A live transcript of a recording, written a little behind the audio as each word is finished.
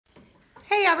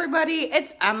everybody,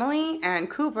 it's Emily and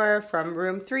Cooper from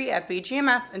room 3 at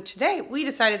BGMS, and today we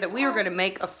decided that we were going to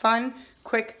make a fun,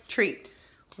 quick treat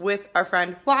with our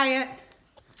friend Wyatt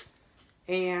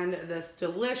and this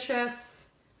delicious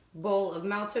bowl of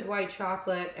melted white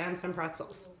chocolate and some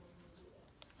pretzels.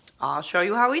 I'll show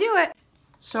you how we do it.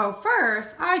 So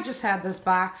first, I just had this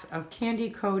box of candy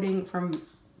coating from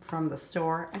the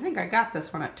store. I think I got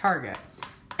this one at Target.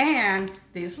 And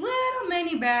these little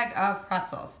mini bag of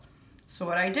pretzels. So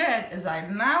what I did is I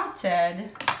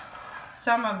melted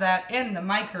some of that in the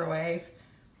microwave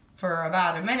for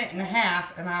about 1.5 minutes,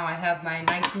 and now I have my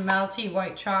nice melty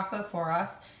white chocolate for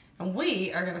us. And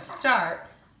we are gonna start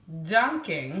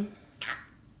dunking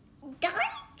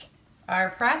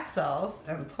our pretzels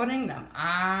and putting them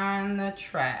on the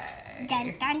tray.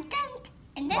 Dun, dun, dun.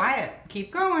 And then Wyatt,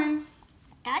 keep going.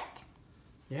 dun.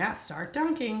 Yeah, start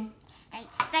dunking. Stay.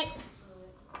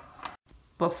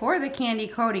 Before the candy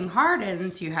coating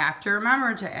hardens, you have to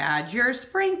remember to add your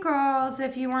sprinkles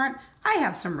if you want. I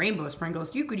have some rainbow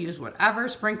sprinkles. You could use whatever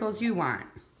sprinkles you want.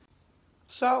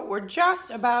 So we're just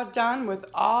about done with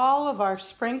all of our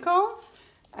sprinkles,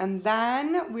 and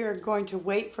then we're going to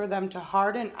wait for them to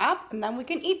harden up, and then we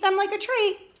can eat them like a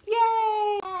treat.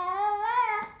 Yay!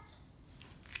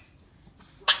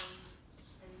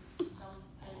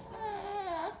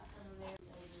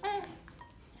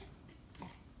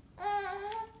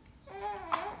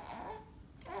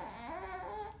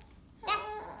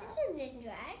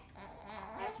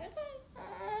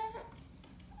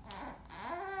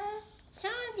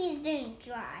 Some of these didn't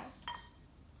dry.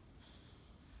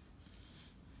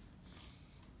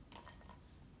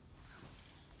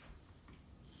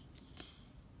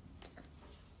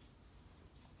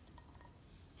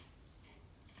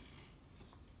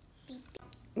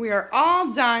 We are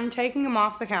all done taking them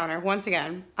off the counter. Once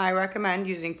again, I recommend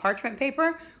using parchment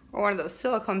paper or one of those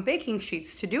silicone baking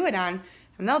sheets to do it on,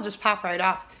 and they'll just pop right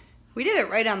off. We did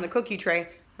it right on the cookie tray.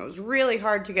 It was really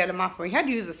hard to get them off. We had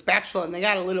to use a spatula and they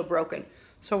got a little broken.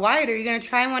 So Wyatt, are you gonna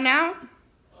try one out?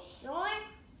 Sure.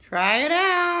 Try it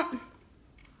out.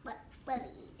 Let me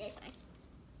eat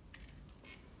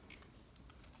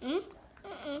this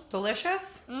one.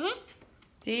 Delicious? Mm-hmm.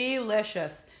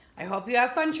 Delicious. I hope you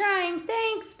have fun trying.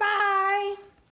 Thanks, bye.